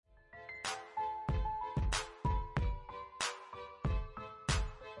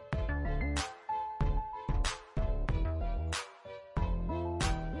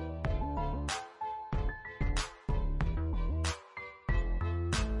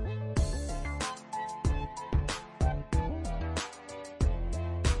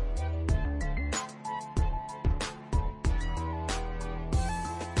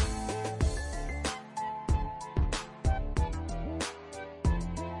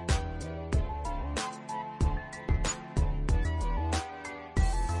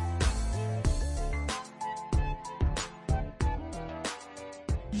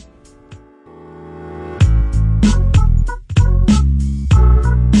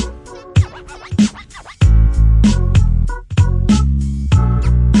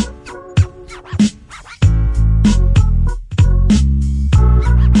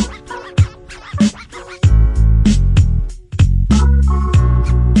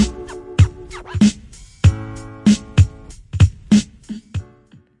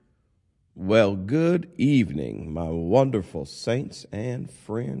Well, good evening, my wonderful saints and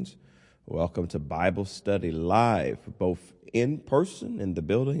friends. Welcome to Bible Study Live, both in person in the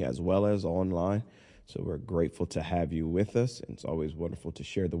building as well as online. So we're grateful to have you with us. And it's always wonderful to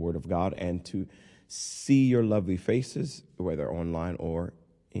share the Word of God and to see your lovely faces, whether online or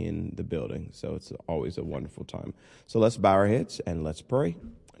in the building. So it's always a wonderful time. So let's bow our heads and let's pray.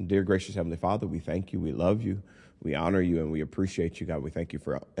 Dear gracious Heavenly Father, we thank you, we love you. We honor you and we appreciate you, God. We thank you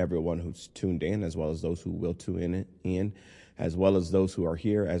for everyone who's tuned in, as well as those who will tune in, as well as those who are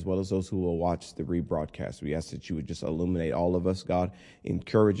here, as well as those who will watch the rebroadcast. We ask that you would just illuminate all of us, God.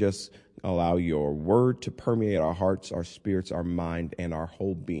 Encourage us. Allow your word to permeate our hearts, our spirits, our mind, and our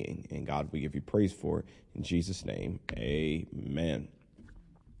whole being. And God, we give you praise for it. In Jesus' name, amen.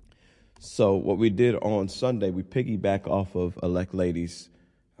 So what we did on Sunday, we piggyback off of Elect Lady's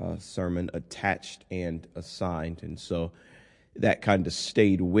sermon, Attached and Assigned. And so that kind of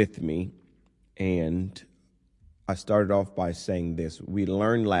stayed with me. And I started off by saying this. We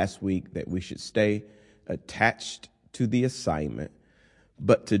learned last week that we should stay attached to the assignment.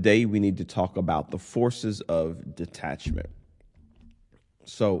 But today we need to talk about the forces of detachment.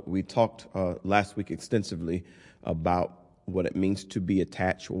 So we talked last week extensively about what it means to be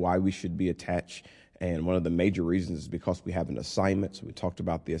attached, why we should be attached. And one of the major reasons is because we have an assignment. So we talked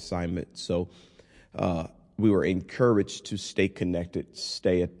about the assignment. So we were encouraged to stay connected,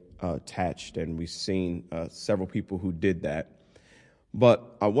 stay attached. And we've seen several people who did that.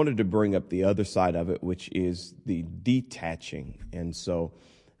 But I wanted to bring up the other side of it, which is the detaching. And so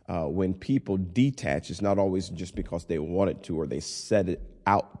when people detach, it's not always just because they wanted to or they set it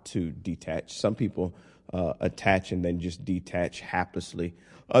out to detach. Some people attach and then just detach haplessly.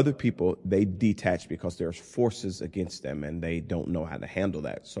 Other people, they detach because there's forces against them and they don't know how to handle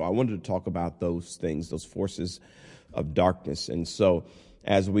that. So I wanted to talk about those things, those forces of darkness. And so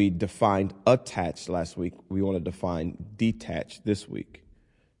as we defined attached last week, we want to define detached this week.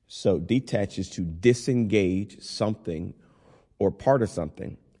 So detach is to disengage something or part of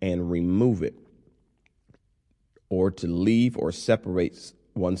something and remove it, or to leave or separate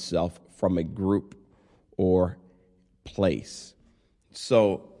oneself from a group or place.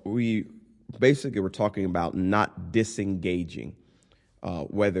 So we basically were talking about not disengaging,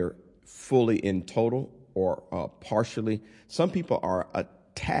 whether fully in total or partially. Some people are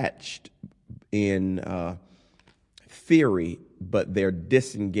attached in theory, but they're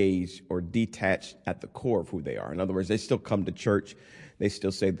disengaged or detached at the core of who they are. In other words, they still come to church. They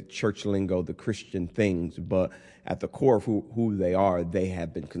still say the church lingo, the Christian things, but at the core of who they are, they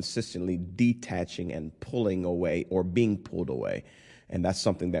have been consistently detaching and pulling away or being pulled away. And that's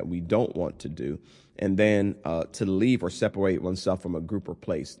something that we don't want to do. And then to leave or separate oneself from a group or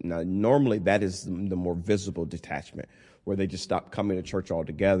place. Now, normally that is the more visible detachment, where they just stop coming to church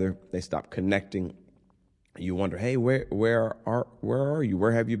altogether. They stop connecting. You wonder, hey, where are you?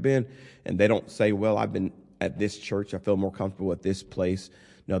 Where have you been? And they don't say, well, I've been at this church. I feel more comfortable at this place.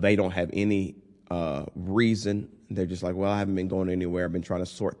 No, they don't have any reason. They're just like, well, I haven't been going anywhere. I've been trying to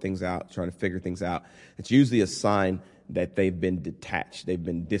sort things out, trying to figure things out. It's usually a sign that they've been detached, they've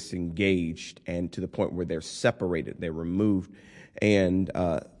been disengaged, and to the point where they're separated, they're removed. And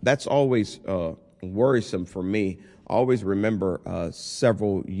that's always worrisome for me. I always remember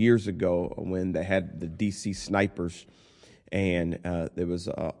several years ago when they had the DC snipers, and there was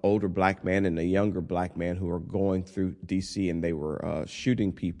an older black man and a younger black man who were going through DC, and they were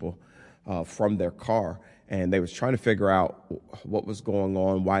shooting people from their car. And they was trying to figure out what was going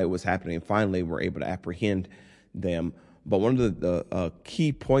on, why it was happening, and finally were able to apprehend them. But one of the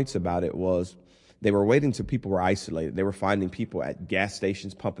key points about it was they were waiting till people were isolated. They were finding people at gas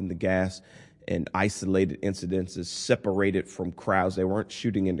stations pumping the gas in isolated incidences, separated from crowds. They weren't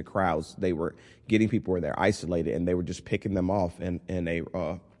shooting into crowds. They were getting people where they're isolated, and they were just picking them off in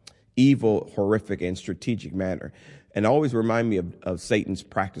a evil, horrific, and strategic manner. And always remind me of Satan's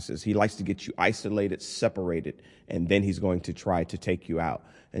practices. He likes to get you isolated, separated, and then he's going to try to take you out.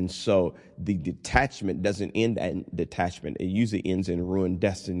 And so the detachment doesn't end at detachment. It usually ends in ruined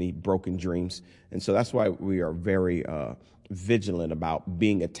destiny, broken dreams. And so that's why we are very vigilant about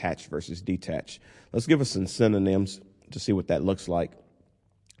being attached versus detached. Let's give us some synonyms to see what that looks like.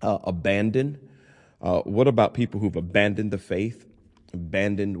 Abandon. What about people who've abandoned the faith,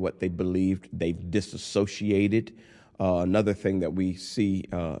 abandoned what they believed? They've disassociated. Another thing that we see,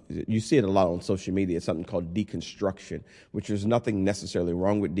 you see it a lot on social media, is something called deconstruction, which is nothing necessarily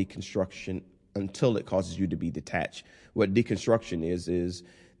wrong with deconstruction until it causes you to be detached. What deconstruction is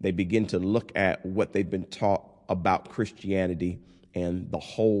they begin to look at what they've been taught about Christianity and the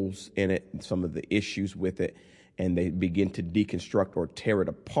holes in it, and some of the issues with it, and they begin to deconstruct or tear it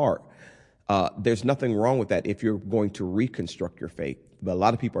apart. There's nothing wrong with that if you're going to reconstruct your faith. But a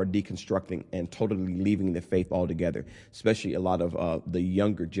lot of people are deconstructing and totally leaving the faith altogether, especially a lot of the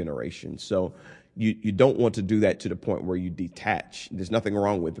younger generation. So you don't want to do that to the point where you detach. There's nothing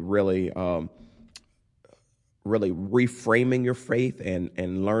wrong with really reframing your faith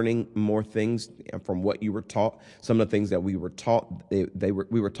and learning more things from what you were taught. Some of the things that we were taught,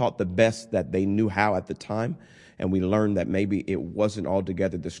 we were taught the best that they knew how at the time. And we learned that maybe it wasn't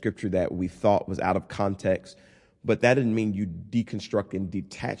altogether the scripture that we thought was out of context. But that didn't mean you deconstruct and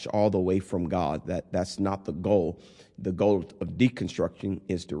detach all the way from God. That's not the goal. The goal of deconstructing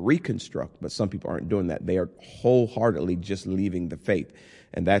is to reconstruct, but some people aren't doing that. They are wholeheartedly just leaving the faith,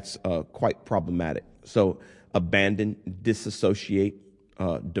 and that's quite problematic. So abandon, disassociate,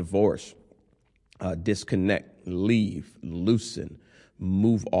 divorce, disconnect, leave, loosen,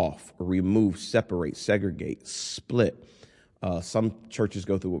 move off, remove, separate, segregate, split. Some churches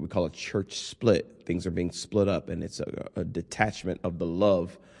go through what we call a church split. Things are being split up, and it's a detachment of the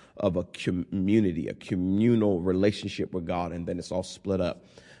love of a community, a communal relationship with God, and then it's all split up.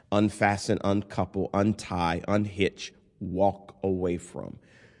 Unfasten, uncouple, untie, unhitch, walk away from.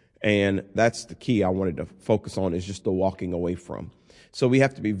 And that's the key I wanted to focus on, is just the walking away from. So we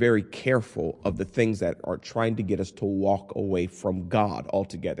have to be very careful of the things that are trying to get us to walk away from God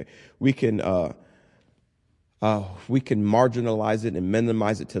altogether. We can marginalize it and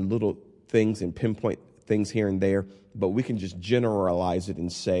minimize it to little things and pinpoint things here and there, but we can just generalize it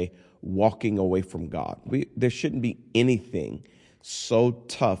and say walking away from God. There shouldn't be anything so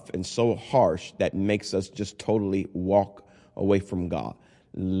tough and so harsh that makes us just totally walk away from God,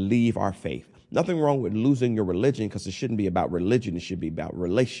 leave our faith. Nothing wrong with losing your religion, because it shouldn't be about religion. It should be about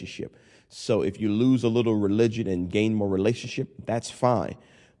relationship. So if you lose a little religion and gain more relationship, that's fine.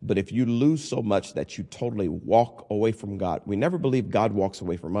 But if you lose so much that you totally walk away from God, we never believe God walks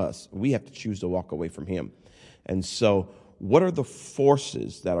away from us. We have to choose to walk away from him. And so what are the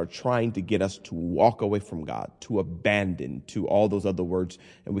forces that are trying to get us to walk away from God, to abandon, to all those other words?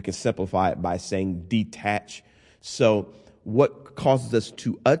 And we can simplify it by saying detach. So what causes us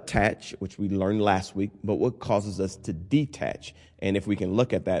to attach, which we learned last week, but what causes us to detach? And if we can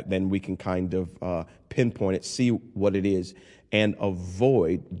look at that, then we can kind of pinpoint it, see what it is, and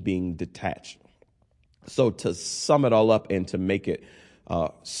avoid being detached. So to sum it all up and to make it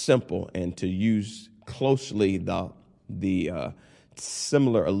simple and to use closely the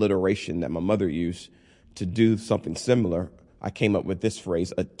similar alliteration that my mother used to do something similar, I came up with this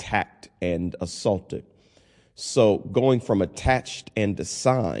phrase: attacked and assaulted. So going from attached and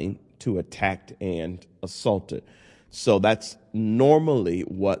assigned to attacked and assaulted. So that's normally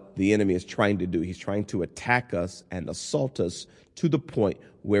what the enemy is trying to do. He's trying to attack us and assault us to the point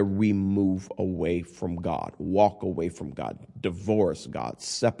where we move away from God, walk away from God, divorce God,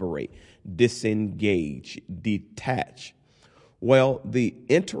 separate, disengage, detach. Well, the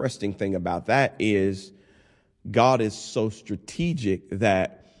interesting thing about that is God is so strategic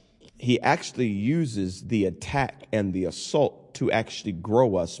that he actually uses the attack and the assault to actually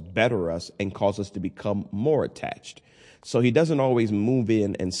grow us, better us, and cause us to become more attached. So he doesn't always move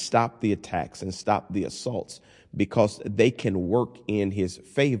in and stop the attacks and stop the assaults, because they can work in his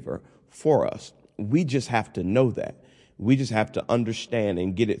favor for us. We just have to know that. We just have to understand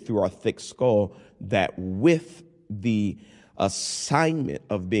and get it through our thick skull that with the assignment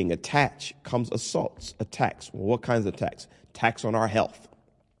of being attached comes assaults, attacks. Well, what kinds of attacks? Attacks on our health.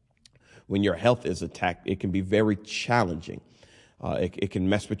 When your health is attacked, it can be very challenging. It can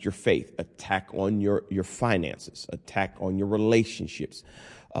mess with your faith. Attack on your finances. Attack on your relationships.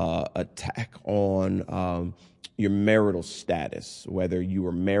 Attack on your marital status, whether you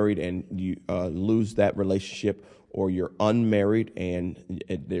are married and you lose that relationship, or you're unmarried and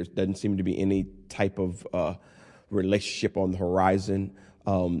there doesn't seem to be any type of relationship on the horizon.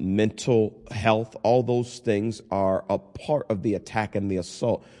 Mental health, all those things are a part of the attack and the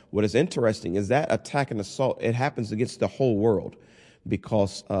assault. What is interesting is that attack and assault, it happens against the whole world,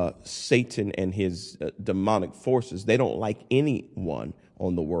 because Satan and his demonic forces, they don't like anyone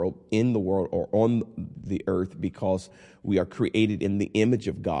on the world, in the world, or on the earth, because we are created in the image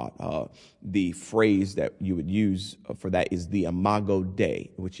of God. The phrase that you would use for that is the imago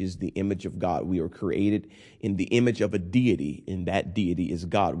Dei, which is the image of God. We are created in the image of a deity, and that deity is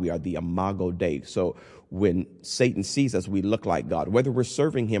God. We are the imago Dei. So when Satan sees us, we look like God, whether we're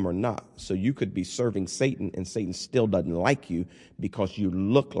serving him or not. So you could be serving Satan, and Satan still doesn't like you because you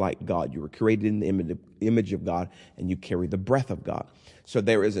look like God. You were created in the image of God, and you carry the breath of God. So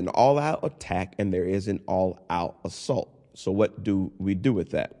there is an all-out attack and there is an all-out assault. So what do we do with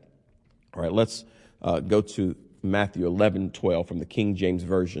that? All right, let's go to Matthew 11:12 from the King James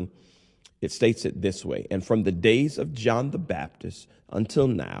Version. It states it this way: and from the days of John the Baptist until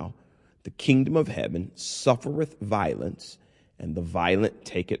now, the kingdom of heaven suffereth violence, and the violent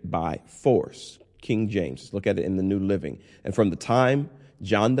take it by force. King James, look at it in the New Living. And from the time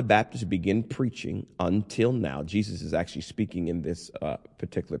John the Baptist began preaching until now, Jesus is actually speaking in this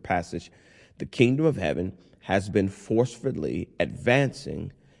particular passage, the kingdom of heaven has been forcefully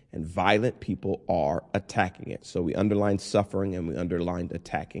advancing, and violent people are attacking it. So we underlined suffering and we underlined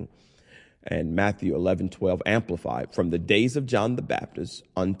attacking. And Matthew 11:12 amplified, from the days of John the Baptist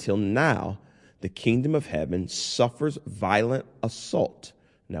until now, the kingdom of heaven suffers violent assault.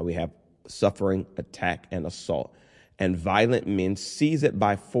 Now we have suffering, attack, and assault. And violent men seize it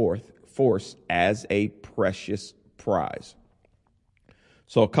by force as a precious prize.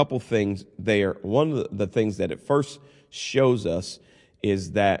 So a couple things there. One of the things that it first shows us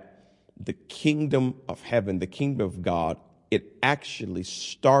is that the kingdom of heaven, the kingdom of God, it actually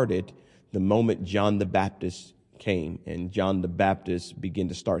started the moment John the Baptist came, and John the Baptist began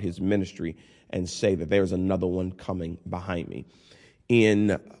to start his ministry and say that there's another one coming behind me.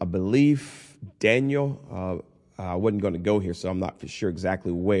 In, I believe, Daniel, I wasn't going to go here, so I'm not for sure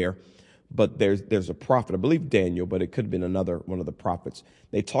exactly where, but there's a prophet, I believe Daniel, but it could have been another one of the prophets.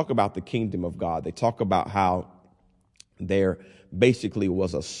 They talk about the kingdom of God. They talk about how there basically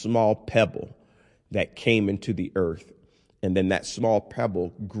was a small pebble that came into the earth, and then that small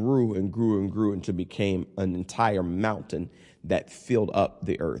pebble grew and grew and grew until it became an entire mountain that filled up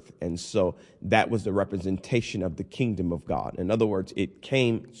the earth. And so that was the representation of the kingdom of God. In other words, it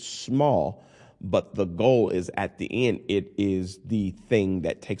came small, but the goal is at the end, it is the thing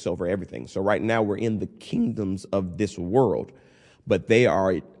that takes over everything. So right now we're in the kingdoms of this world, but they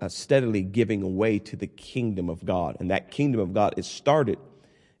are steadily giving way to the kingdom of God. And that kingdom of God is started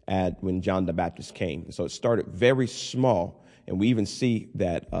when John the Baptist came. So it started very small. And we even see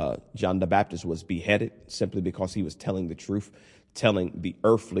that John the Baptist was beheaded simply because he was telling the truth, telling the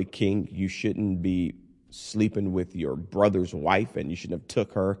earthly king, you shouldn't be sleeping with your brother's wife, and you shouldn't have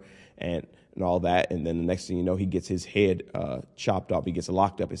took her and all that. And then the next thing you know, he gets his head chopped off. He gets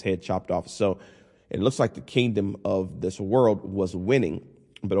locked up, his head chopped off. So it looks like the kingdom of this world was winning.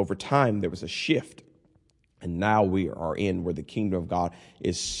 But over time, there was a shift. And now we are in where the kingdom of God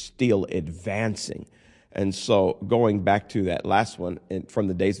is still advancing. And so going back to that last one, and from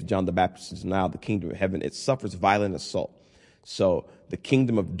the days of John the Baptist to now, the kingdom of heaven, it suffers violent assault. So the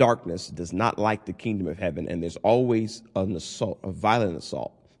kingdom of darkness does not like the kingdom of heaven, and there's always an assault, a violent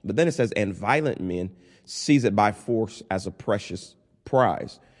assault. But then it says, and violent men seize it by force as a precious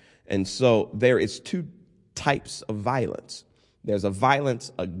prize. And so there is two types of violence. There's a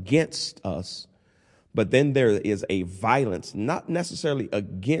violence against us, but then there is a violence not necessarily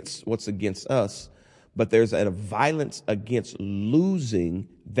against what's against us, but there's a violence against losing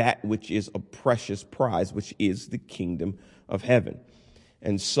that which is a precious prize, which is the kingdom of heaven.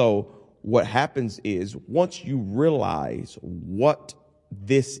 And so what happens is once you realize what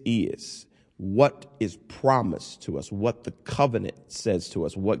this is, what is promised to us, what the covenant says to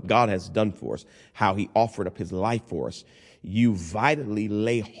us, what God has done for us, how he offered up his life for us, you vitally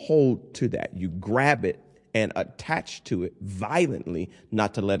lay hold to that. You grab it and attach to it violently,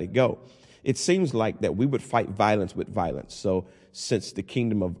 not to let it go. It seems like that we would fight violence with violence. So since the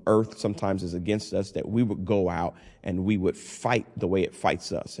kingdom of earth sometimes is against us, that we would go out and we would fight the way it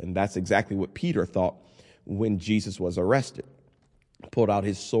fights us. And that's exactly what Peter thought when Jesus was arrested. Pulled out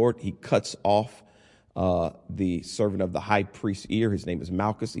his sword. He cuts off the servant of the high priest's ear. His name is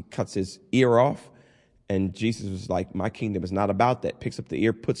Malchus. He cuts his ear off. And Jesus was like, my kingdom is not about that. Picks up the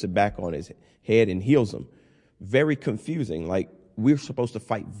ear, puts it back on his head, and heals him. Very confusing. Like, we're supposed to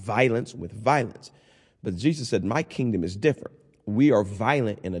fight violence with violence. But Jesus said, my kingdom is different. We are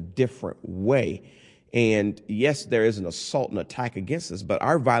violent in a different way. And yes, there is an assault and attack against us, but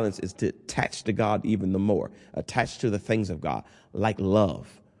our violence is to attach to God even the more, attached to the things of God, like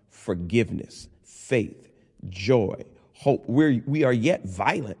love, forgiveness, faith, joy, hope. We are yet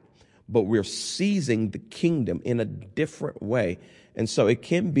violent, but we're seizing the kingdom in a different way. And so it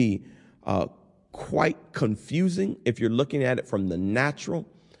can be quite confusing if you're looking at it from the natural.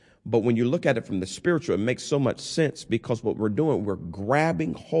 But when you look at it from the spiritual, it makes so much sense, because what we're doing, we're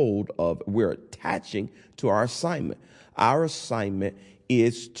grabbing hold of, we're attaching to our assignment. Our assignment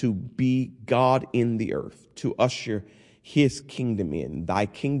is to be God in the earth, to usher his kingdom in. Thy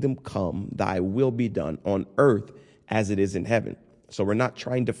kingdom come, thy will be done on earth as it is in heaven. So we're not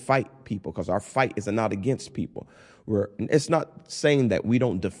trying to fight people, because our fight is not against people. It's not saying that we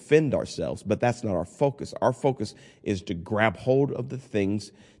don't defend ourselves, but that's not our focus. Our focus is to grab hold of the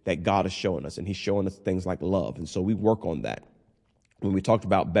things that God is showing us, and he's showing us things like love. And so we work on that. When we talked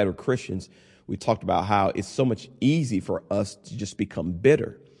about better Christians, we talked about how it's so much easy for us to just become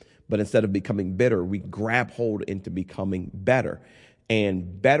bitter. But instead of becoming bitter, we grab hold into becoming better.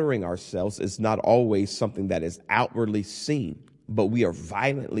 And bettering ourselves is not always something that is outwardly seen, but we are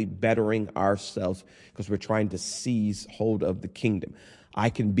violently bettering ourselves because we're trying to seize hold of the kingdom. I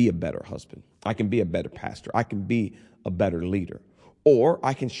can be a better husband. I can be a better pastor. I can be a better leader. Or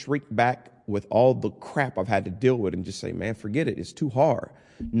I can shrink back with all the crap I've had to deal with and just say, man, forget it. It's too hard.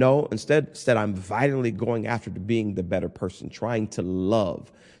 No, instead I'm violently going after being the better person, trying to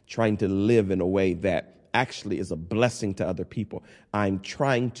love, trying to live in a way that actually is a blessing to other people. I'm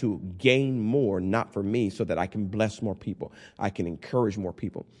trying to gain more, not for me, so that I can bless more people. I can encourage more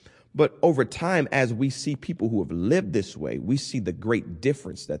people. But over time, as we see people who have lived this way, we see the great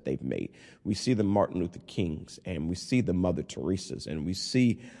difference that they've made. We see the Martin Luther Kings, and we see the Mother Teresas, and we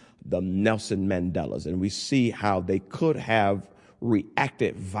see the Nelson Mandelas, and we see how they could have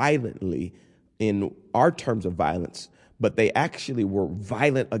reacted violently in our terms of violence, but they actually were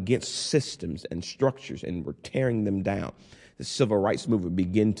violent against systems and structures and were tearing them down. The civil rights movement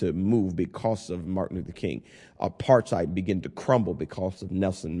began to move because of Martin Luther King. Apartheid began to crumble because of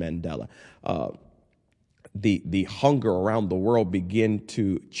Nelson Mandela. The hunger around the world began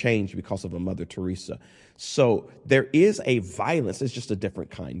to change because of a Mother Teresa. So there is a violence. It's just a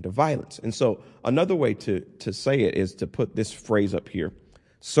different kind of violence. And so another way to say it is to put this phrase up here: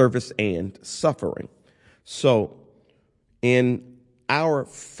 service and suffering. So in our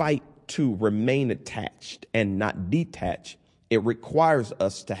fight to remain attached and not detached, it requires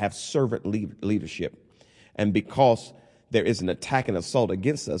us to have servant leadership. And because there is an attack and assault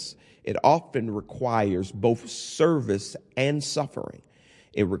against us, it often requires both service and suffering.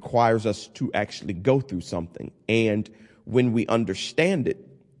 It requires us to actually go through something. And when we understand it,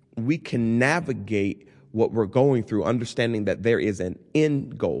 we can navigate what we're going through, understanding that there is an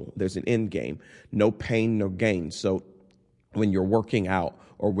end goal. There's an end game. No pain, no gain. So when you're working out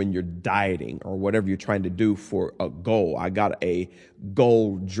or when you're dieting or whatever you're trying to do for a goal, I got a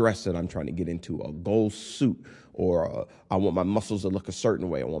goal dress that I'm trying to get into, a goal suit, or I want my muscles to look a certain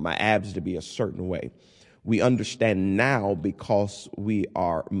way. I want my abs to be a certain way. We understand now, because we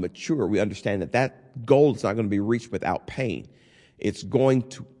are mature, we understand that that goal is not going to be reached without pain. It's going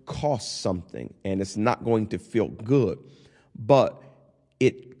to cost something, and it's not going to feel good, but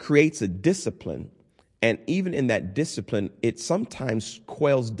it creates a discipline. And even in that discipline, it sometimes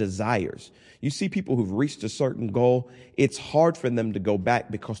quells desires. You see people who've reached a certain goal, it's hard for them to go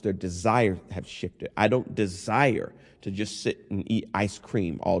back because their desires have shifted. I don't desire to just sit and eat ice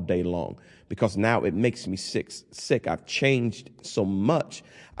cream all day long because now it makes me sick. I've changed so much.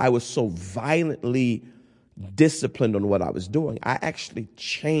 I was so violently disciplined on what I was doing. I actually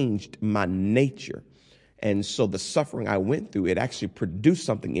changed my nature. And so the suffering I went through, it actually produced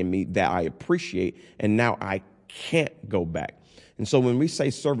something in me that I appreciate, and now I can't go back. And so when we say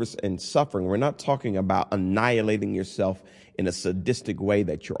service and suffering, we're not talking about annihilating yourself in a sadistic way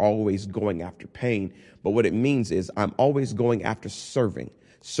that you're always going after pain. But what it means is I'm always going after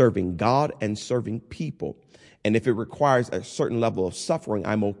serving God and serving people. And if it requires a certain level of suffering,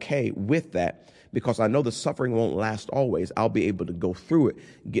 I'm okay with that, because I know the suffering won't last always. I'll be able to go through it,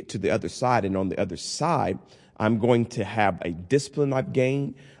 get to the other side. And on the other side, I'm going to have a discipline I've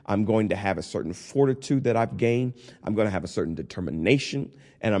gained. I'm going to have a certain fortitude that I've gained. I'm going to have a certain determination.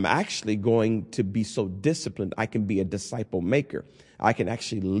 And I'm actually going to be so disciplined, I can be a disciple maker. I can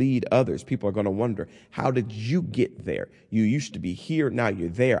actually lead others. People are going to wonder, how did you get there? You used to be here, now you're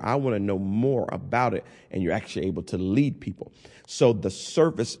there. I want to know more about it. And you're actually able to lead people. So the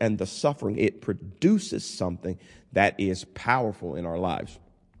service and the suffering, it produces something that is powerful in our lives.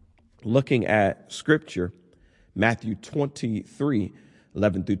 Looking at scripture, Matthew 23,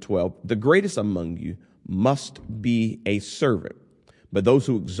 11 through 12, the greatest among you must be a servant, but those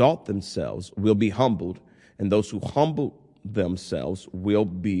who exalt themselves will be humbled, and those who humble themselves will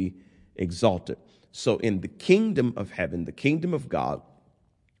be exalted. So in the kingdom of heaven, the kingdom of God,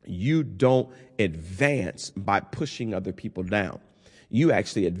 you don't advance by pushing other people down. You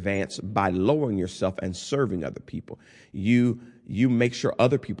actually advance by lowering yourself and serving other people. You make sure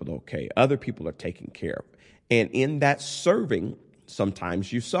other people are okay. Other people are taken care of. And in that serving,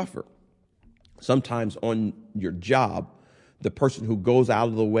 sometimes you suffer. Sometimes on your job, the person who goes out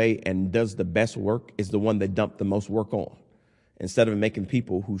of the way and does the best work is the one they dump the most work on. Instead of making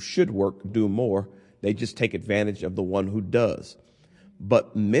people who should work do more, they just take advantage of the one who does.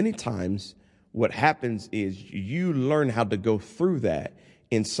 But many times what happens is you learn how to go through that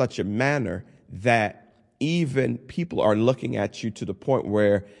in such a manner that even people are looking at you to the point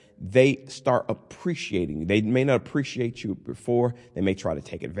where they start appreciating you. They may not appreciate you before. They may try to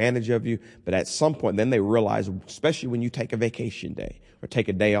take advantage of you. But at some point, then they realize, especially when you take a vacation day or take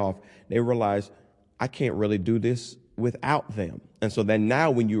a day off, they realize, I can't really do this without them. And so then now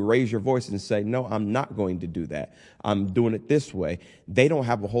when you raise your voice and say, no, I'm not going to do that, I'm doing it this way, they don't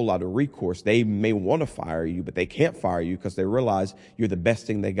have a whole lot of recourse. They may want to fire you, but they can't fire you because they realize you're the best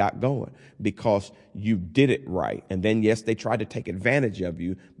thing they got going because you did it right. And then, yes, they tried to take advantage of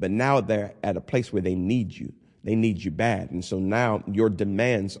you, but now they're at a place where they need you. They need you bad. And so now your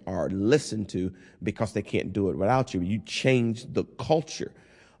demands are listened to because they can't do it without you. You change the culture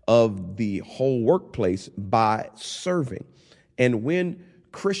of the whole workplace by serving. And when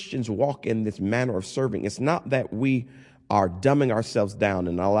Christians walk in this manner of serving, it's not that we are dumbing ourselves down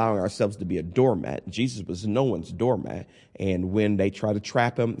and allowing ourselves to be a doormat. Jesus was no one's doormat. And when they try to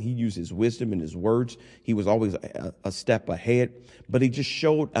trap him, he used his wisdom and his words. He was always a step ahead, but he just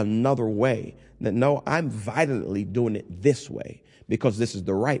showed another way that, no, I'm violently doing it this way because this is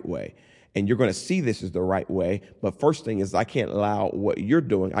the right way. And you're going to see this is the right way. But first thing is, I can't allow what you're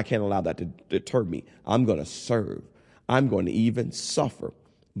doing. I can't allow that to deter me. I'm going to serve. I'm going to even suffer.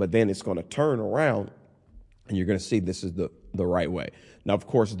 But then it's going to turn around and you're going to see this is the right way. Now, of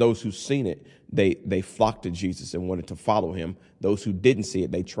course, those who've seen it, they flocked to Jesus and wanted to follow him. Those who didn't see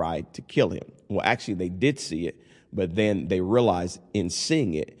it, they tried to kill him. Well, actually, they did see it, but then they realized in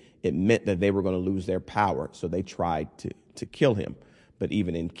seeing it, it meant that they were going to lose their power. So they tried to kill him. But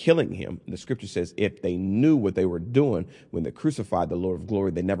even in killing him, the scripture says if they knew what they were doing when they crucified the Lord of glory,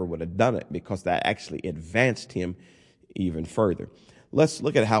 they never would have done it because that actually advanced him even further. Let's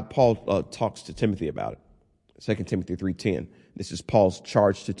look at how Paul talks to Timothy about it. 2 Timothy 3:10. This is Paul's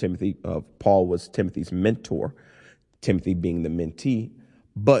charge to Timothy. Paul was Timothy's mentor, Timothy being the mentee.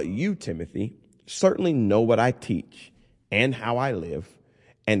 But you, Timothy, certainly know what I teach and how I live,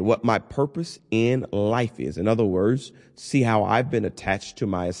 and what my purpose in life is. In other words, see how I've been attached to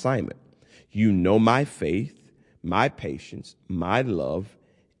my assignment. You know my faith, my patience, my love,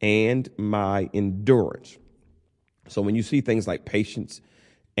 and my endurance. So when you see things like patience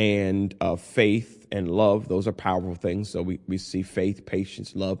and faith and love, those are powerful things. So we see faith,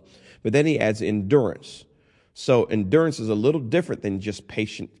 patience, love. But then he adds endurance. So endurance is a little different than just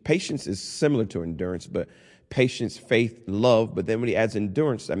patience. Patience is similar to endurance, but patience, faith, love. But then when he adds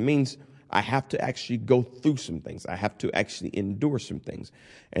endurance, that means I have to actually go through some things. I have to actually endure some things.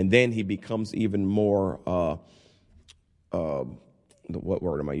 And then he becomes even more, what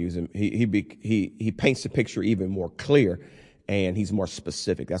word am I using? He paints the picture even more clear, and he's more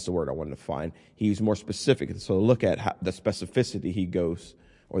specific. That's the word I wanted to find. He's more specific. So look at how the specificity he goes,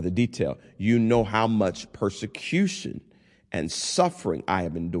 or the detail. You know how much persecution and suffering I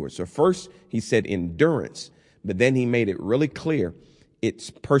have endured. So first he said endurance, but then he made it really clear. It's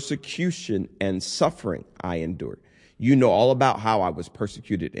persecution and suffering I endured. You know all about how I was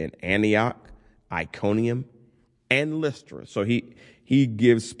persecuted in Antioch, Iconium, and Lystra. So he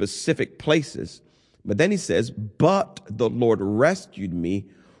gives specific places, but then he says, but the Lord rescued me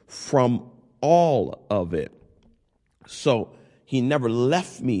from all of it. So he never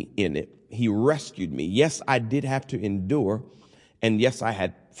left me in it. He rescued me. Yes, I did have to endure. And yes, I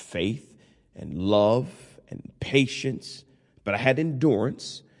had faith and love and patience, but I had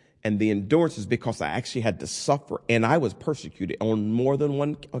endurance. And the endurance is because I actually had to suffer, and I was persecuted on more than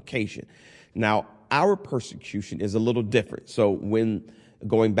one occasion. Now, our persecution is a little different. So when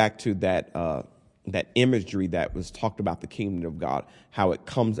going back to that imagery that was talked about the kingdom of God, how it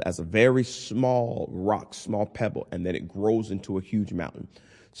comes as a very small rock, small pebble, and then it grows into a huge mountain.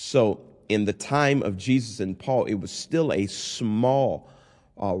 So in the time of Jesus and Paul, it was still a small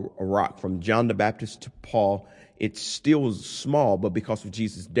rock. From John the Baptist to Paul, it's still small, but because of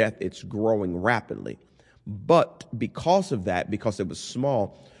Jesus' death, it's growing rapidly. But because of that, because it was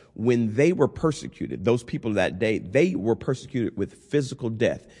small, when they were persecuted, those people that day, they were persecuted with physical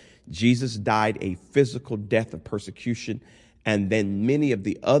death. Jesus died a physical death of persecution, and then many of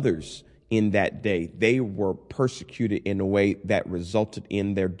the others in that day, they were persecuted in a way that resulted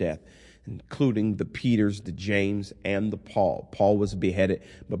in their death, including the Peters, the James, and the Paul. Paul was beheaded,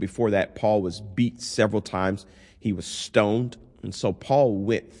 but before that, Paul was beat several times. He was stoned, and so Paul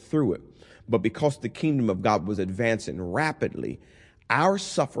went through it. But because the kingdom of God was advancing rapidly, our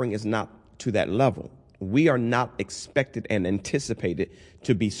suffering is not to that level. We are not expected and anticipated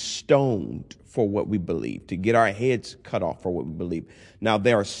to be stoned for what we believe, to get our heads cut off for what we believe. Now,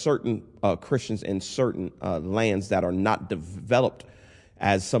 there are certain Christians in certain lands that are not developed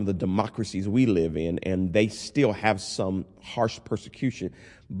as some of the democracies we live in, and they still have some harsh persecution,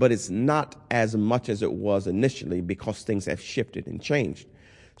 but it's not as much as it was initially because things have shifted and changed.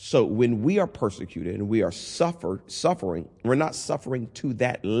 So when we are persecuted and we are suffering, we're not suffering to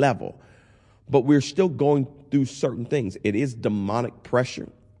that level, but we're still going through certain things. It is demonic pressure.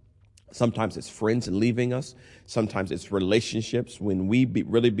 Sometimes it's friends leaving us. Sometimes it's relationships. When we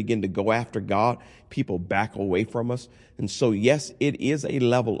really begin to go after God, people back away from us. And so, yes, it is a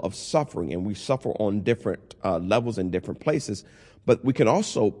level of suffering, and we suffer on different levels in different places. But we can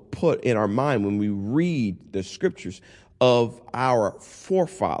also put in our mind, when we read the scriptures of our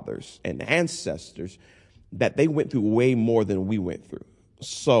forefathers and ancestors, that they went through way more than we went through.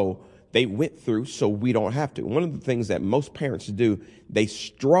 So they went through so we don't have to. One of the things that most parents do, they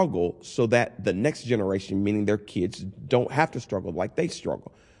struggle so that the next generation, meaning their kids, don't have to struggle like they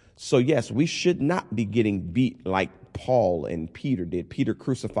struggle. So yes, we should not be getting beat like Paul and Peter did. Peter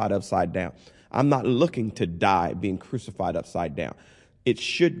crucified upside down. I'm not looking to die being crucified upside down. It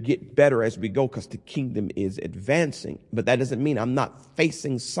should get better as we go because the kingdom is advancing. But that doesn't mean I'm not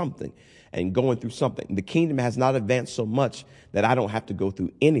facing something and going through something. The kingdom has not advanced so much that I don't have to go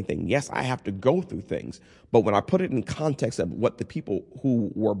through anything. Yes, I have to go through things. But when I put it in context of what the people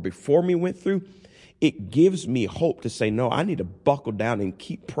who were before me went through, it gives me hope to say, no, I need to buckle down and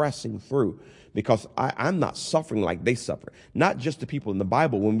keep pressing through, because I'm not suffering like they suffer. Not just the people in the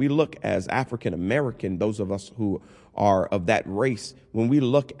Bible. When we look as African American, those of us who are of that race, when we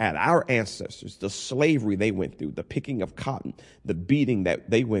look at our ancestors, the slavery they went through, the picking of cotton, the beating that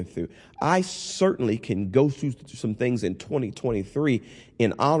they went through, I certainly can go through some things in 2023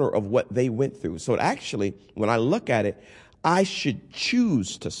 in honor of what they went through. So actually, when I look at it, I should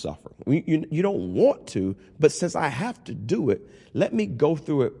choose to suffer. You don't want to, but since I have to do it, let me go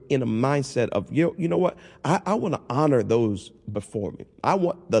through it in a mindset of, you know what? I want to honor those before me. I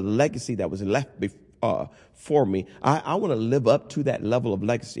want the legacy that was left for me. I want to live up to that level of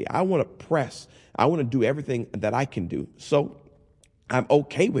legacy. I want to press. I want to do everything that I can do. So I'm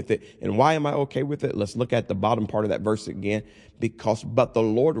okay with it. And why am I okay with it? Let's look at the bottom part of that verse again. But the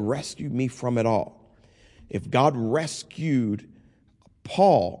Lord rescued me from it all. If God rescued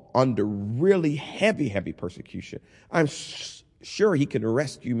Paul under really heavy persecution, I'm sure he can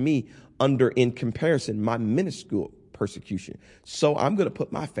rescue me under, in comparison, my minuscule persecution. So I'm going to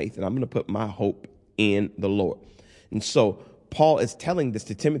put my faith and I'm going to put my hope in the Lord. And so Paul is telling this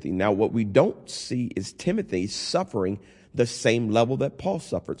to Timothy. Now, what we don't see is Timothy suffering the same level that Paul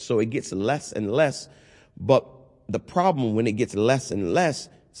suffered. So it gets less and less. But the problem when it gets less and less,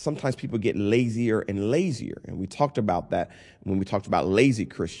 sometimes people get lazier and lazier. And we talked about that when we talked about lazy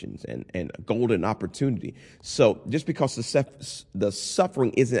Christians and golden opportunity. So just because the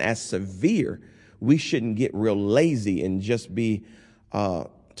suffering isn't as severe, we shouldn't get real lazy and just be to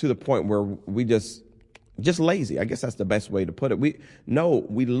the point where we just lazy. I guess that's the best way to put it. We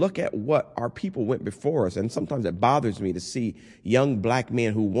look at what our people went before us. And sometimes it bothers me to see young black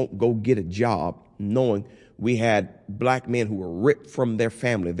men who won't go get a job, knowing we had black men who were ripped from their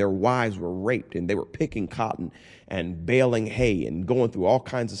family. Their wives were raped, and they were picking cotton and baling hay and going through all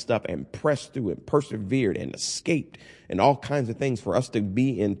kinds of stuff and pressed through and persevered and escaped and all kinds of things. For us to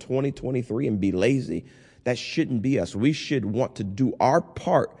be in 2023 and be lazy, that shouldn't be us. We should want to do our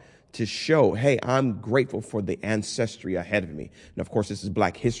part to show, hey, I'm grateful for the ancestry ahead of me. And of course, this is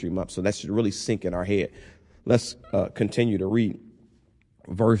Black History Month, so that should really sink in our head. Let's continue to read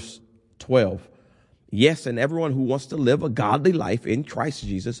verse 12. Yes, and everyone who wants to live a godly life in Christ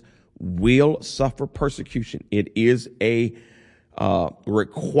Jesus will suffer persecution. It is a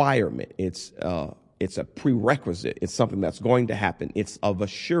requirement. It's a prerequisite. It's something that's going to happen. It's of a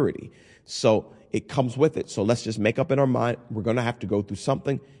surety. So it comes with it. So let's just make up in our mind, we're going to have to go through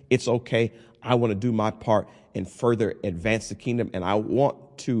something. It's okay. I want to do my part and further advance the kingdom. And I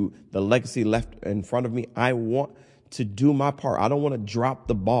want to, the legacy left in front of me, I want to do my part. I don't want to drop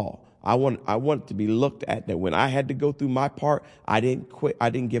the ball. I want it to be looked at that when I had to go through my part, I didn't quit.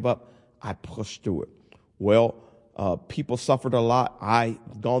 I didn't give up. I pushed through it. Well, people suffered a lot. I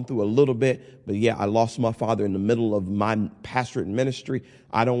gone through a little bit, but yeah, I lost my father in the middle of my pastorate ministry.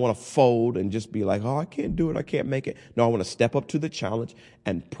 I don't want to fold and just be like, oh, I can't do it. I can't make it. No, I want to step up to the challenge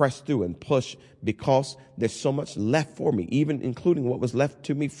and press through and push, because there's so much left for me, even including what was left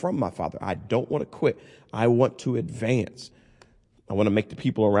to me from my father. I don't want to quit. I want to advance. I want to make the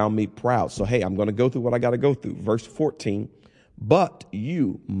people around me proud. So, hey, I'm going to go through what I got to go through. Verse 14, but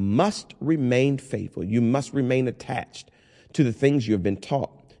you must remain faithful. You must remain attached to the things you have been taught.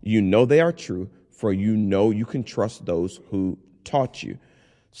 You know they are true, for you know you can trust those who taught you.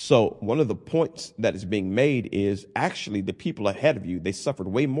 So one of the points that is being made is actually the people ahead of you, they suffered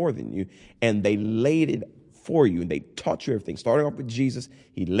way more than you, and they laid it for you, and they taught you everything. Starting off with Jesus,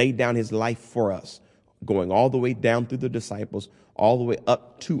 he laid down his life for us, going all the way down through the disciples, all the way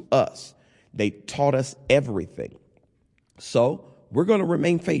up to us. They taught us everything. So we're going to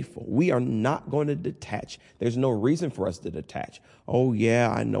remain faithful. We are not going to detach. There's no reason for us to detach. Oh,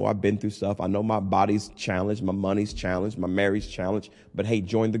 yeah, I know I've been through stuff. I know my body's challenged, my money's challenged, my marriage challenged. But hey,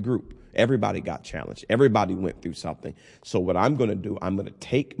 join the group. Everybody got challenged. Everybody went through something. So what I'm going to do, I'm going to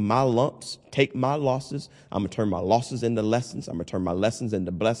take my lumps, take my losses. I'm going to turn my losses into lessons. I'm going to turn my lessons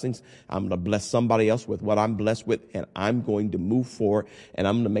into blessings. I'm going to bless somebody else with what I'm blessed with, and I'm going to move forward, and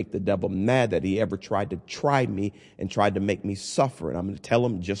I'm going to make the devil mad that he ever tried to try me and tried to make me suffer. And I'm going to tell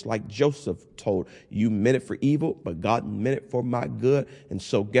him, just like Joseph told, you meant it for evil, but God meant it for my good. And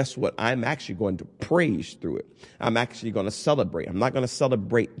so guess what? I'm actually going to praise through it. I'm actually going to celebrate. I'm not going to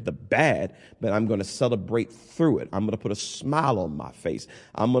celebrate the bad, but I'm going to celebrate through it. I'm going to put a smile on my face.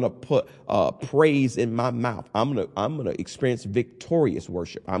 I'm going to put praise in my mouth. I'm going to experience victorious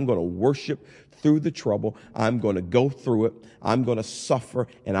worship. I'm going to worship through the trouble. I'm going to go through it. I'm going to suffer,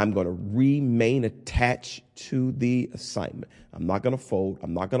 and I'm going to remain attached to the assignment. I'm not going to fold.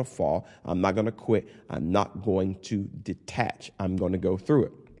 I'm not going to fall. I'm not going to quit. I'm not going to detach. I'm going to go through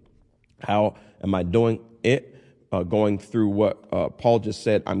it. How am I doing it? Going through what Paul just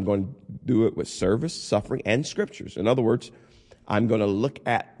said. I'm going to do it with service, suffering, and scriptures. In other words, I'm going to look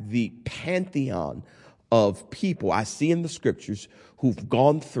at the pantheon of people I see in the scriptures who've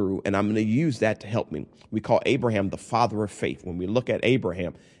gone through, and I'm going to use that to help me. We call Abraham the father of faith. When we look at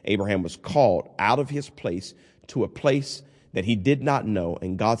Abraham, Abraham was called out of his place to a place that he did not know.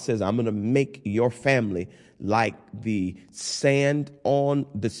 And God says, I'm going to make your family like the sand on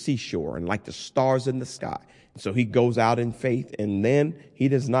the seashore and like the stars in the sky. So he goes out in faith, and then he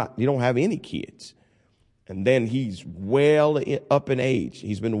don't have any kids. And then he's well up in age.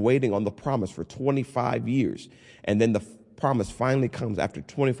 He's been waiting on the promise for 25 years. And then the promise finally comes after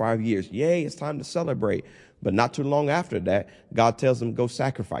 25 years. Yay, it's time to celebrate. But not too long after that, God tells him, go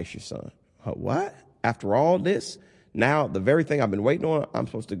sacrifice your son. What? After all this, now the very thing I've been waiting on, I'm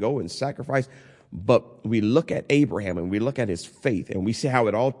supposed to go and sacrifice. But we look at Abraham and we look at his faith, and we see how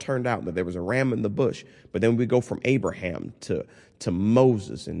it all turned out, that there was a ram in the bush. But then we go from Abraham to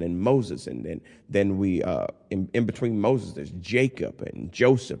Moses, and then Moses, and then we in between Moses there's Jacob and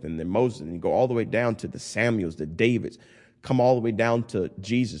Joseph, and then Moses, and you go all the way down to the Samuels, the Davids, come all the way down to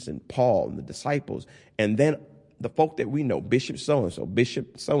Jesus and Paul and the disciples, and then the folk that we know, Bishop so-and-so,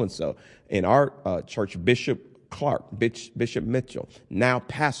 Bishop so-and-so, in our church, Bishop Clark, Bishop Mitchell, now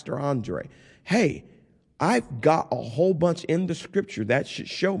Pastor Andre. Hey, I've got a whole bunch in the scripture that should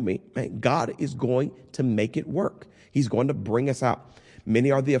show me, man, God is going to make it work. He's going to bring us out.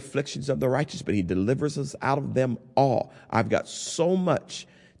 Many are the afflictions of the righteous, but he delivers us out of them all. I've got so much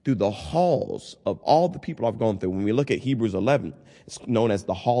through the halls of all the people I've gone through. When we look at Hebrews 11, it's known as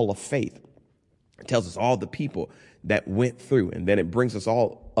the hall of faith. It tells us all the people that went through, and then it brings us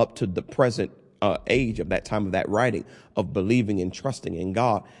all up to the present age of that time of that writing, of believing and trusting in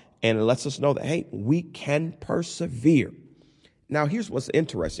God. And it lets us know that, hey, we can persevere. Now, here's what's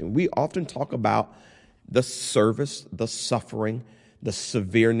interesting. We often talk about the service, the suffering, the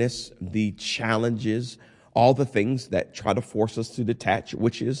severeness, the challenges, all the things that try to force us to detach,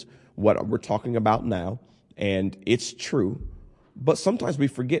 which is what we're talking about now. And it's true. But sometimes we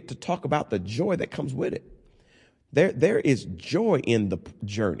forget to talk about the joy that comes with it. There is joy in the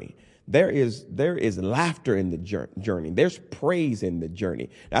journey. There is laughter in the journey. There's praise in the journey.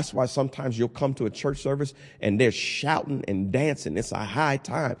 That's why sometimes you'll come to a church service and they're shouting and dancing. It's a high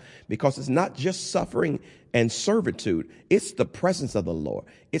time, because it's not just suffering and servitude. It's the presence of the Lord.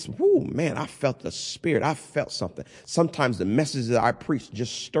 It's, whoo, man, I felt the Spirit. I felt something. Sometimes the messages that I preach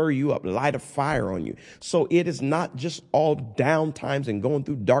just stir you up, light a fire on you. So it is not just all down times and going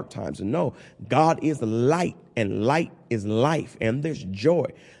through dark times. And no, God is light, and light is life, and there's joy.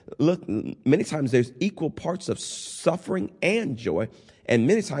 Look, many times there's equal parts of suffering and joy, and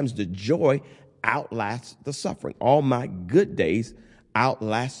many times the joy outlasts the suffering. All my good days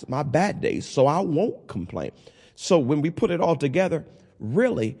outlast my bad days, so I won't complain. So when we put it all together,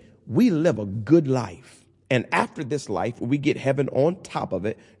 really, we live a good life. And after this life, we get heaven on top of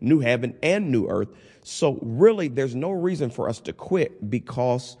it, new heaven and new earth. So really, there's no reason for us to quit,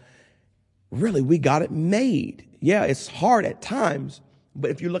 because really, we got it made. Yeah, it's hard at times,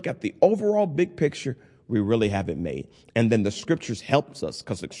 but if you look at the overall big picture, we really have it made. And then the scriptures helps us,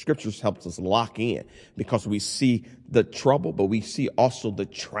 because the scriptures helps us lock in, because we see the trouble, but we see also the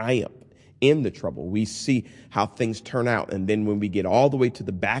triumph in the trouble. We see how things turn out. And then when we get all the way to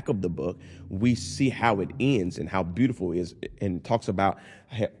the back of the book, we see how it ends and how beautiful it is. And it talks about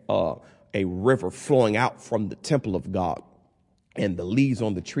a river flowing out from the temple of God. And the leaves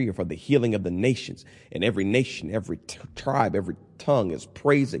on the tree are for the healing of the nations. And every nation, every tribe, every tongue is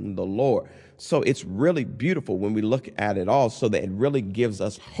praising the Lord. So it's really beautiful when we look at it all, so that it really gives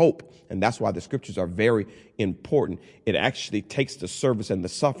us hope. And that's why the scriptures are very important. It actually takes the service and the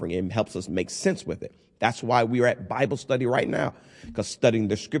suffering and helps us make sense with it. That's why we're at Bible study right now, because studying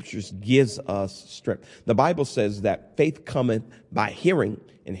the scriptures gives us strength. The Bible says that faith cometh by hearing,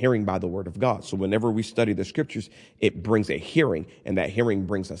 and hearing by the word of God. So whenever we study the scriptures, it brings a hearing, and that hearing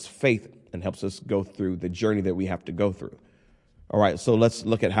brings us faith and helps us go through the journey that we have to go through. All right, so let's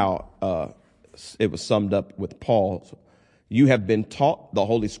look at how it was summed up with Paul. You have been taught the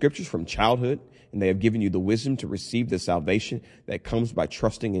Holy Scriptures from childhood, and they have given you the wisdom to receive the salvation that comes by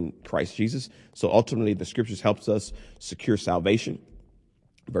trusting in Christ Jesus. So ultimately, the Scriptures helps us secure salvation.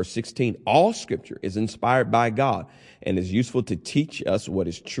 Verse 16, all Scripture is inspired by God and is useful to teach us what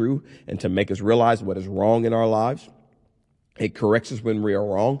is true and to make us realize what is wrong in our lives. It corrects us when we are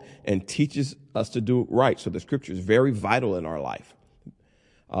wrong and teaches us to do right. So the Scripture is very vital in our life.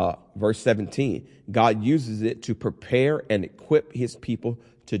 Verse 17, God uses it to prepare and equip his people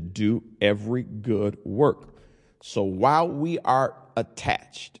to do every good work. So while we are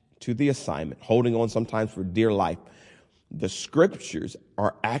attached to the assignment, holding on sometimes for dear life, the scriptures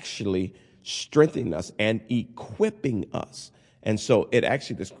are actually strengthening us and equipping us. And so it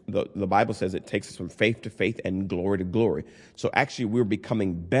actually, the Bible says it takes us from faith to faith and glory to glory. So actually we're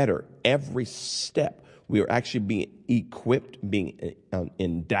becoming better every step. We are actually being equipped, being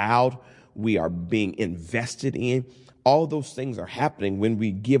endowed. We are being invested in. All those things are happening when we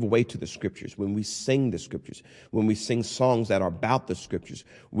give way to the scriptures, when we sing the scriptures, when we sing songs that are about the scriptures.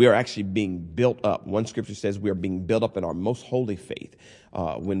 We are actually being built up. One scripture says we are being built up in our most holy faith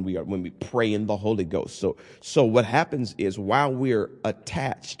when we pray in the Holy Ghost. So what happens is, while we're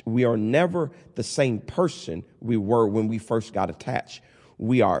attached, we are never the same person we were when we first got attached.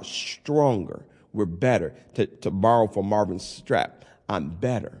 We are stronger. We're better. To borrow from Marvin Strap, I'm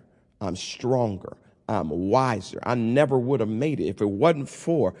better. I'm stronger. I'm wiser. I never would have made it if it wasn't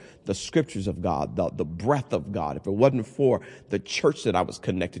for the scriptures of God, the breath of God, if it wasn't for the church that I was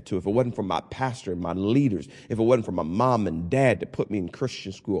connected to, if it wasn't for my pastor and my leaders, if it wasn't for my mom and dad that put me in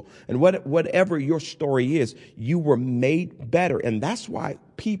Christian school. And whatever your story is, you were made better. And that's why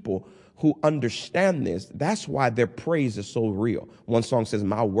people who understand this, that's why their praise is so real. One song says,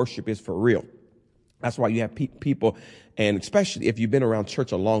 my worship is for real. That's why you have people, and especially if you've been around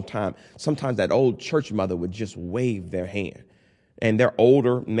church a long time, sometimes that old church mother would just wave their hand. And they're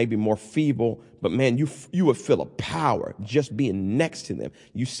older, maybe more feeble, but man, you would feel a power just being next to them.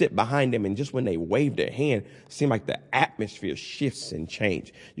 You sit behind them, and just when they wave their hand, it seems like the atmosphere shifts and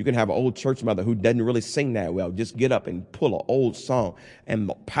change. You can have an old church mother who doesn't really sing that well, just get up and pull an old song, and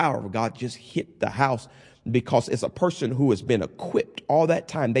the power of God just hit the house. Because it's a person who has been equipped all that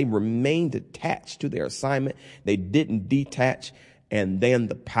time. They remained attached to their assignment. They didn't detach. And then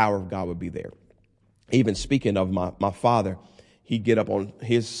the power of God would be there. Even speaking of my father, he'd get up on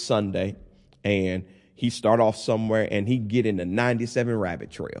his Sunday and he'd start off somewhere and he'd get into 97 rabbit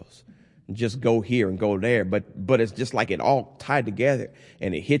trails. Just go here and go there. But it's just like it all tied together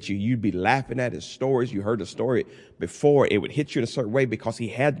and it hit you. You'd be laughing at his stories. You heard the story before. It would hit you in a certain way because he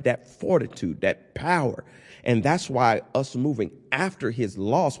had that fortitude, that power. And that's why us moving after his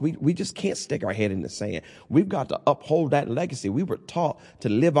loss, we just can't stick our head in the sand. We've got to uphold that legacy. We were taught to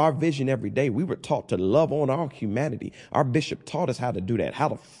live our vision every day. We were taught to love on our humanity. Our bishop taught us how to do that, how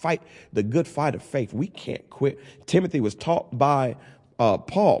to fight the good fight of faith. We can't quit. Timothy was taught by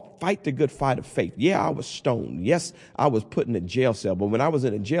Paul, fight the good fight of faith. Yeah, I was stoned. Yes, I was put in a jail cell. But when I was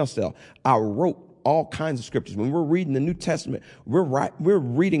in a jail cell, I wrote all kinds of scriptures. When we're reading the New Testament, we're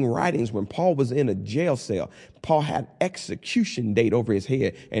reading writings when Paul was in a jail cell. Paul had execution date over his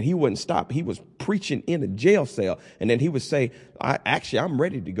head, and he wouldn't stop. He was preaching in a jail cell, and then he would say, I'm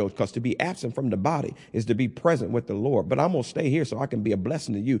ready to go, because to be absent from the body is to be present with the Lord. But I'm going to stay here so I can be a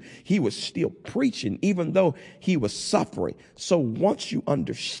blessing to you. He was still preaching, even though he was suffering. So once you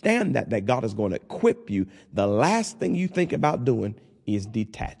understand that God is going to equip you, the last thing you think about doing is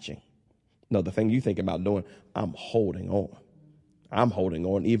detaching. No, the thing you think about doing, I'm holding on. I'm holding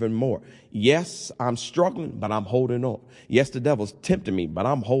on even more. Yes, I'm struggling, but I'm holding on. Yes, the devil's tempting me, but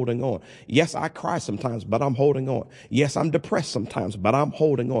I'm holding on. Yes, I cry sometimes, but I'm holding on. Yes, I'm depressed sometimes, but I'm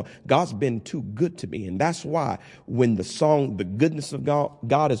holding on. God's been too good to me. And that's why when the song, The Goodness of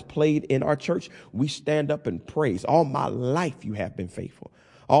God is played in our church, we stand up and praise. All my life you have been faithful.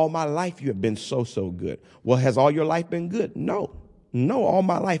 All my life you have been so good. Well, has all your life been good? No. No, all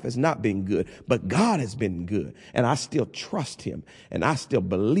my life has not been good, but God has been good. And I still trust him, and I still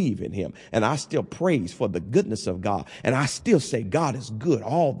believe in him, and I still praise for the goodness of God. And I still say God is good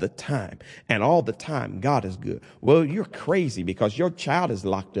all the time, and all the time God is good. Well, you're crazy because your child is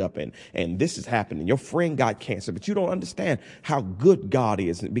locked up and this is happening. Your friend got cancer, but you don't understand how good God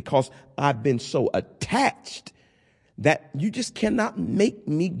is because I've been so attached that you just cannot make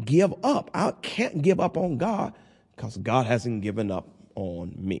me give up. I can't give up on God, because God hasn't given up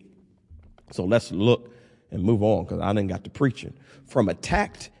on me. So let's look and move on, because I done got to preaching. From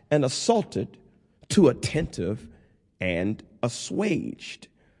attacked and assaulted to attentive and assuaged.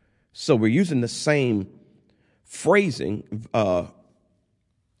 So we're using the same phrasing,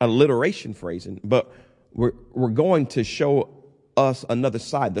 alliteration phrasing, but we're going to show us another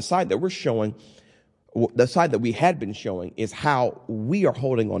side. The side that we're showing, the side that we had been showing, is how we are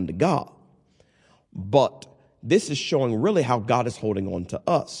holding on to God. But this is showing really how God is holding on to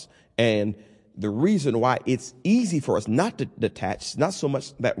us. And the reason why it's easy for us not to detach, it's not so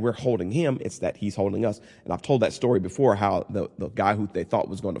much that we're holding him, it's that he's holding us. And I've told that story before, how the guy who they thought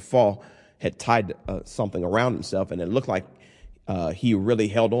was going to fall had tied something around himself, and it looked like he really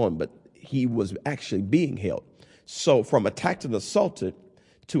held on, but he was actually being held. So from attacked and assaulted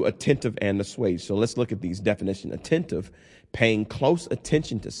to attentive and assuaged. So let's look at these definitions. Attentive, paying close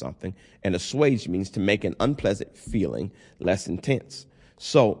attention to something, and assuage means to make an unpleasant feeling less intense.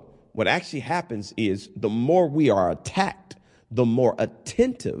 So what actually happens is the more we are attacked, the more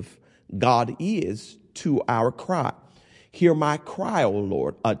attentive God is to our cry. Hear my cry, O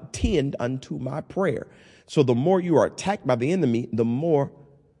Lord, attend unto my prayer. So the more you are attacked by the enemy, the more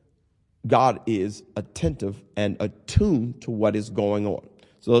God is attentive and attuned to what is going on.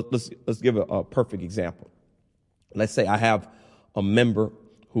 So let's give a perfect example. Let's say I have a member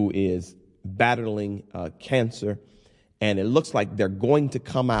who is battling cancer, and it looks like they're going to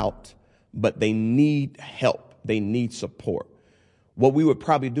come out, but they need help. They need support. What we would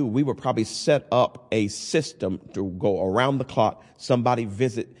probably do, we would probably set up a system to go around the clock. Somebody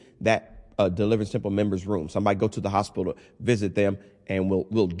visit that Deliverance Temple member's room. Somebody go to the hospital, visit them, and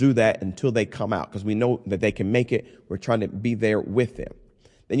we'll do that until they come out, because we know that they can make it. We're trying to be there with them.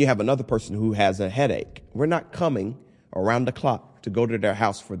 Then you have another person who has a headache. We're not coming around the clock to go to their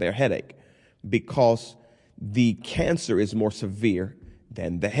house for their headache, because the cancer is more severe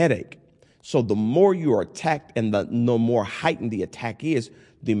than the headache. So the more you are attacked and the more heightened the attack is,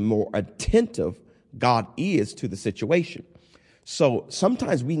 the more attentive God is to the situation. So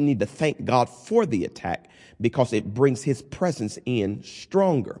sometimes we need to thank God for the attack, because it brings his presence in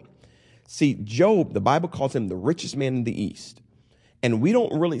stronger. See, Job, the Bible calls him the richest man in the East. And we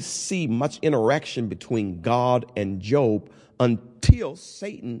don't really see much interaction between God and Job until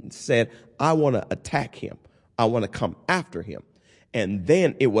Satan said, I want to attack him. I want to come after him. And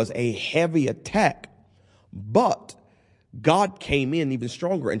then it was a heavy attack. But God came in even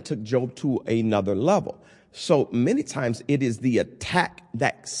stronger and took Job to another level. So many times it is the attack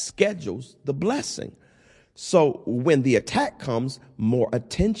that schedules the blessing. So when the attack comes, more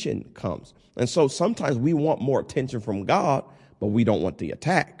attention comes. And so sometimes we want more attention from God, but we don't want the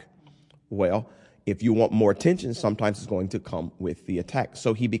attack. Well, if you want more attention, sometimes it's going to come with the attack.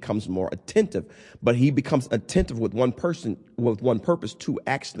 So he becomes more attentive, but he becomes attentive with one purpose, to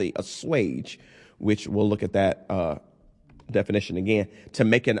actually assuage, which we'll look at that definition again, to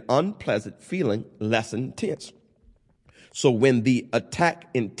make an unpleasant feeling less intense. So when the attack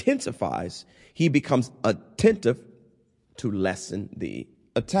intensifies, he becomes attentive to lessen the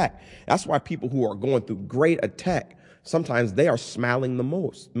attack. That's why people who are going through great attack, sometimes they are smiling the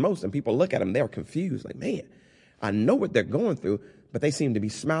most, and people look at them, they're confused, like, man, I know what they're going through, but they seem to be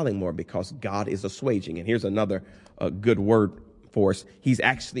smiling more because God is assuaging. And here's another good word for us. He's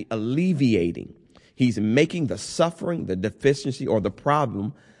actually alleviating. He's making the suffering, the deficiency, or the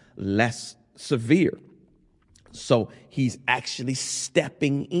problem less severe. So he's actually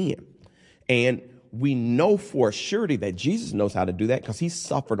stepping in. And we know for surety that Jesus knows how to do that, because he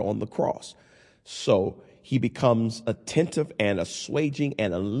suffered on the cross. So he becomes attentive and assuaging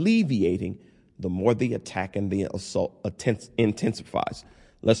and alleviating the more the attack and the assault intensifies.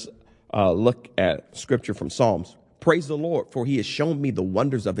 Let's look at scripture from Psalms. Praise the Lord, for he has shown me the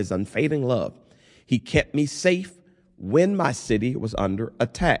wonders of his unfailing love. He kept me safe when my city was under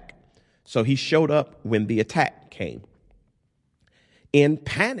attack. So he showed up when the attack came. In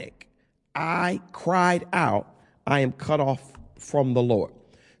panic, I cried out, I am cut off from the Lord.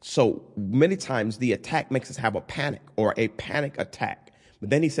 So many times the attack makes us have a panic or a panic attack. But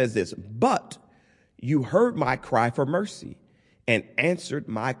then he says this, but you heard my cry for mercy and answered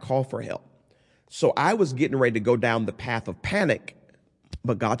my call for help. So I was getting ready to go down the path of panic,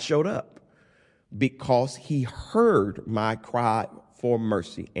 but God showed up because he heard my cry for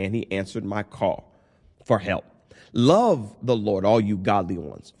mercy and he answered my call for help. Love the Lord, all you godly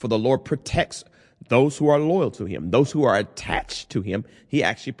ones, for the Lord protects those who are loyal to him. Those who are attached to him, he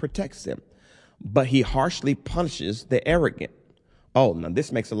actually protects them. But he harshly punishes the arrogant. Oh, now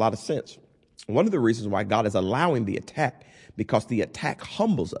this makes a lot of sense. One of the reasons why God is allowing the attack, because the attack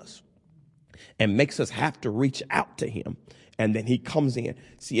humbles us and makes us have to reach out to him. And then he comes in.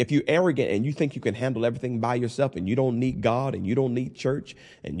 See, if you're arrogant and you think you can handle everything by yourself and you don't need God and you don't need church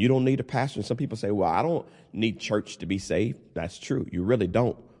and you don't need a pastor. And some people say, well, I don't need church to be saved. That's true. You really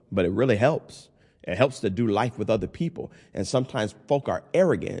don't. But it really helps. It helps to do life with other people. And sometimes folk are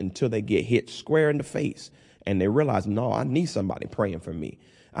arrogant until they get hit square in the face and they realize, no, I need somebody praying for me.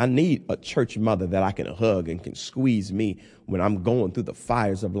 I need a church mother that I can hug and can squeeze me when I'm going through the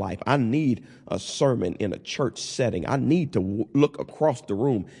fires of life. I need a sermon in a church setting. I need to look across the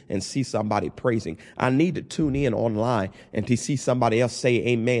room and see somebody praising. I need to tune in online and to see somebody else say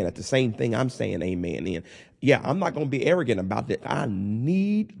amen at the same thing I'm saying amen in. Yeah, I'm not going to be arrogant about it. I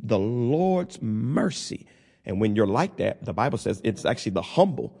need the Lord's mercy. And when you're like that, the Bible says it's actually the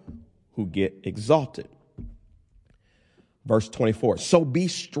humble who get exalted. Verse 24, so be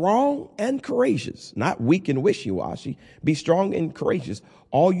strong and courageous, not weak and wishy-washy. Be strong and courageous,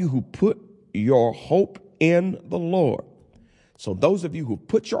 all you who put your hope in the Lord. So those of you who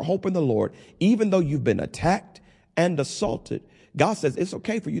put your hope in the Lord, even though you've been attacked and assaulted, God says it's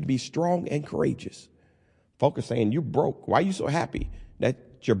okay for you to be strong and courageous. Folk are saying, you're broke. Why are you so happy that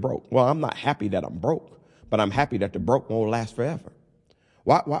you're broke? Well, I'm not happy that I'm broke, but I'm happy that the broke won't last forever.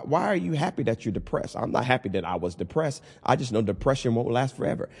 Why are you happy that you're depressed? I'm not happy that I was depressed. I just know depression won't last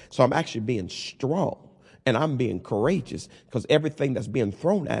forever. So I'm actually being strong and I'm being courageous because everything that's being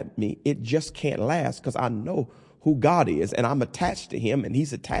thrown at me, it just can't last because I know who God is and I'm attached to him and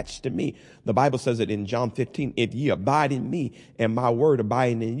he's attached to me. The Bible says it in John 15, if ye abide in me and my word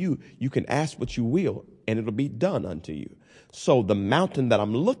abiding in you, you can ask what you will and it'll be done unto you. So the mountain that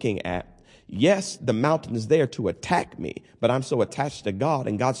I'm looking at, yes, the mountain is there to attack me, but I'm so attached to God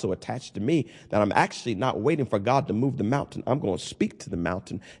and God's so attached to me that I'm actually not waiting for God to move the mountain. I'm going to speak to the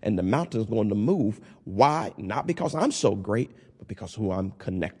mountain and the mountain is going to move. Why? Not because I'm so great, but because who I'm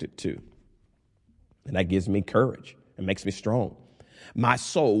connected to. And that gives me courage and makes me strong. My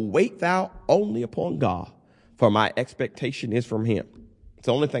soul, wait thou only upon God, for my expectation is from him. It's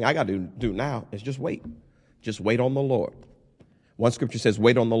the only thing I got to do now is just wait. Just wait on the Lord. One scripture says,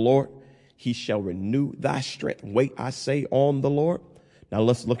 wait on the Lord. He shall renew thy strength. Wait, I say, on the Lord. Now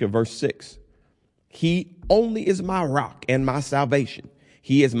let's look at verse 6. He only is my rock and my salvation.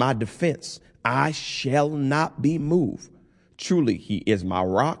 He is my defense. I shall not be moved. Truly, he is my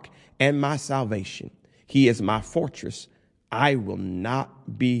rock and my salvation. He is my fortress. I will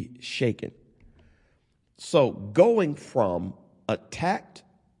not be shaken. So going from attacked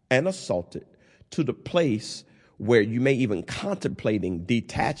and assaulted to the place where you may even contemplating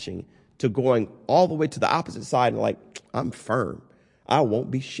detaching to going all the way to the opposite side and like, I'm firm. I won't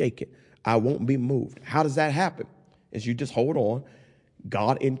be shaken. I won't be moved. How does that happen? Is you just hold on.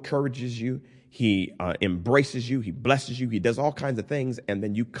 God encourages you. He embraces you. He blesses you. He does all kinds of things. And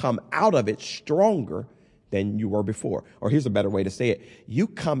then you come out of it stronger than you were before. Or here's a better way to say it. You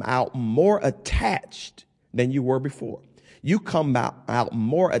come out more attached than you were before. You come out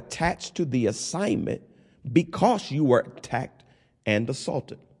more attached to the assignment because you were attacked and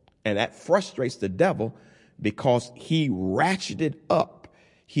assaulted. And that frustrates the devil because he ratcheted up.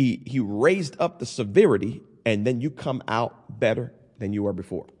 He raised up the severity, and then you come out better than you were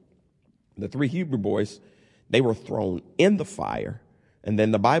before. The 3 Hebrew boys, they were thrown in the fire. And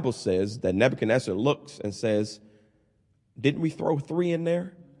then the Bible says that Nebuchadnezzar looks and says, didn't we throw 3 in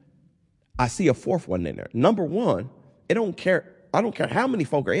there? I see a 4th one in there. Number 1, I don't care how many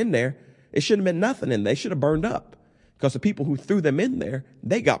folk are in there. It shouldn't have been nothing in there. They should have burned up. Because the people who threw them in there,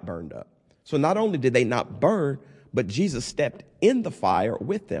 they got burned up. So not only did they not burn, but Jesus stepped in the fire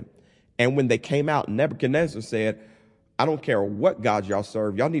with them. And when they came out, Nebuchadnezzar said, I don't care what God y'all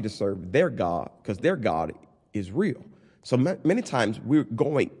serve. Y'all need to serve their God because their God is real. So many times we're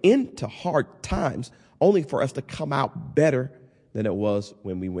going into hard times only for us to come out better than it was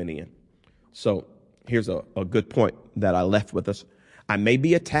when we went in. So here's a good point that I left with us. I may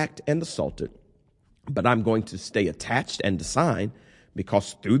be attacked and assaulted, but I'm going to stay attached and assigned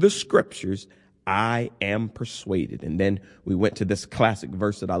because through the scriptures, I am persuaded. And then we went to this classic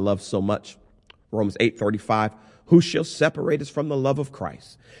verse that I love so much, Romans 8:35. Who shall separate us from the love of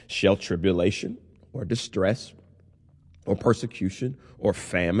Christ? Shall tribulation or distress or persecution or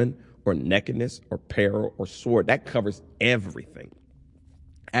famine or nakedness or peril or sword. That covers everything.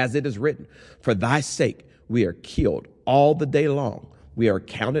 As it is written, for thy sake we are killed all the day long. We are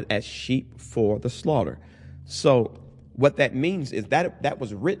counted as sheep for the slaughter. So what that means is that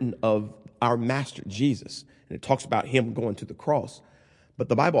was written of our master Jesus. And it talks about him going to the cross. But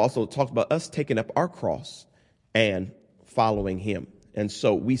the Bible also talks about us taking up our cross and following him. And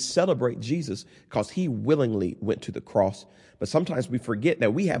so we celebrate Jesus because he willingly went to the cross. But sometimes we forget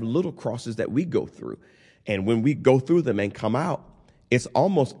that we have little crosses that we go through. And when we go through them and come out, it's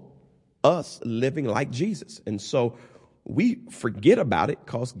almost us living like Jesus. And so we forget about it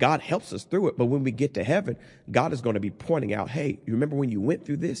because God helps us through it. But when we get to heaven, God is going to be pointing out, hey, you remember when you went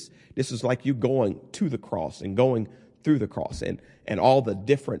through this? This is like you going to the cross and going through the cross and all the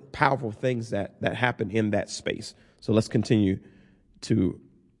different powerful things that happen in that space. So let's continue to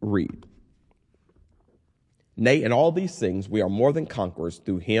read. Nay, in all these things, we are more than conquerors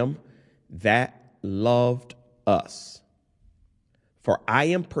through him that loved us. For I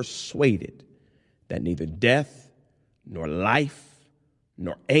am persuaded that neither death, nor life,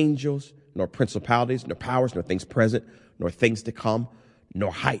 nor angels, nor principalities, nor powers, nor things present, nor things to come,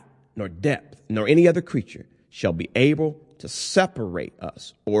 nor height, nor depth, nor any other creature shall be able to separate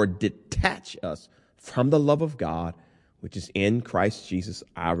us or detach us from the love of God, which is in Christ Jesus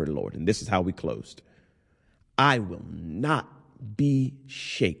our Lord. And this is how we closed. I will not be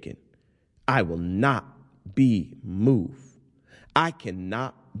shaken. I will not be moved. I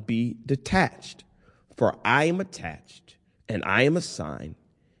cannot be detached, for I am attached and I am assigned,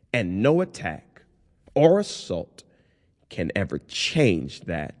 and no attack or assault can ever change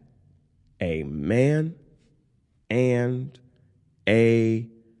that. Amen and amen.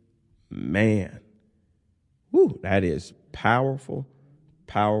 Woo, that is powerful,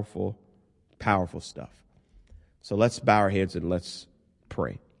 powerful, powerful stuff. So let's bow our heads and let's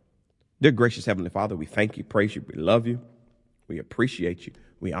pray. Dear gracious Heavenly Father, we thank you, praise you, we love you, we appreciate you,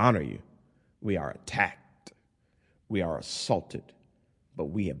 we honor you. We are attacked, we are assaulted, but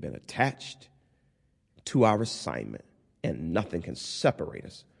we have been attached to our assignment, and nothing can separate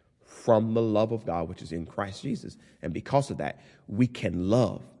us from the love of God, which is in Christ Jesus. And because of that, we can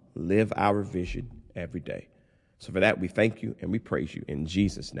live our vision every day. So for that, we thank you and we praise you in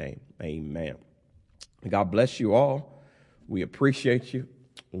Jesus' name. Amen. God bless you all. We appreciate you.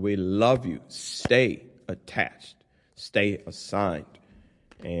 We love you. Stay attached. Stay assigned.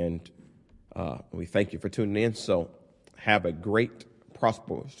 And we thank you for tuning in. So have a great,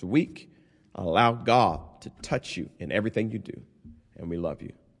 prosperous week. Allow God to touch you in everything you do. And we love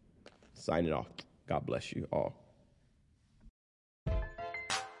you. Signing off. God bless you all.